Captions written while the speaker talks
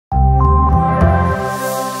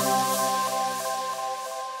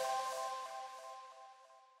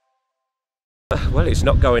Well, it's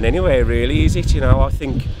not going anywhere really, is it? You know, I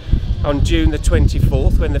think on June the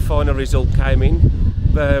 24th, when the final result came in,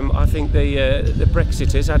 I think the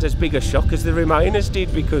Brexiters had as big a shock as the Remainers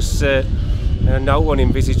did, because no one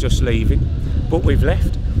envisaged us leaving, but we've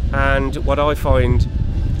left. And what I find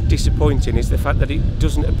disappointing is the fact that it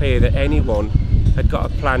doesn't appear that anyone had got a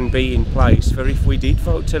plan B in place for if we did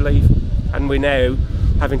vote to leave, and we're now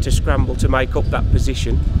having to scramble to make up that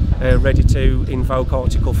position, ready to invoke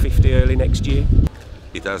Article 50 early next year.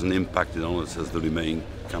 It hasn't impacted on us as the Remain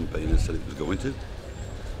campaigner said it was going to.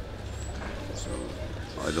 So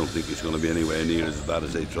I don't think it's going to be anywhere near as bad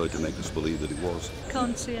as they tried to make us believe that it was.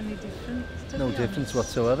 Can't see any difference. No difference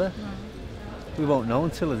whatsoever. No. We won't know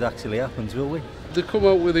until it actually happens, will we? They come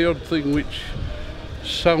out with the odd thing which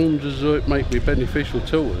sounds as though it might be beneficial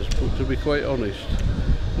to us, but to be quite honest,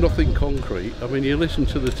 nothing concrete. I mean, you listen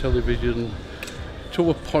to the television to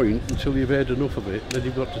a point until you've heard enough of it, then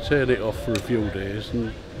you've got to turn it off for a few days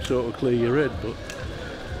and sort of clear your head. But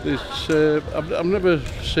I've never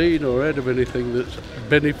seen or heard of anything that's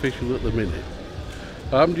beneficial at the minute.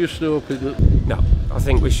 I'm just hoping that... No, I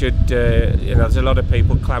think we should, you know, there's a lot of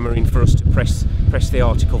people clamouring for us to press the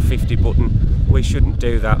Article 50 button. We shouldn't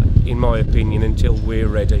do that, in my opinion, until we're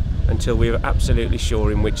ready, until we're absolutely sure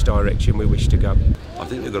in which direction we wish to go. I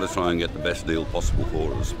think they've got to try and get the best deal possible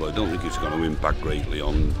for us, but I don't think it's going to impact greatly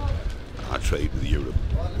on our trade with Europe.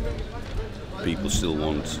 People still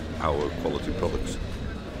want our quality products.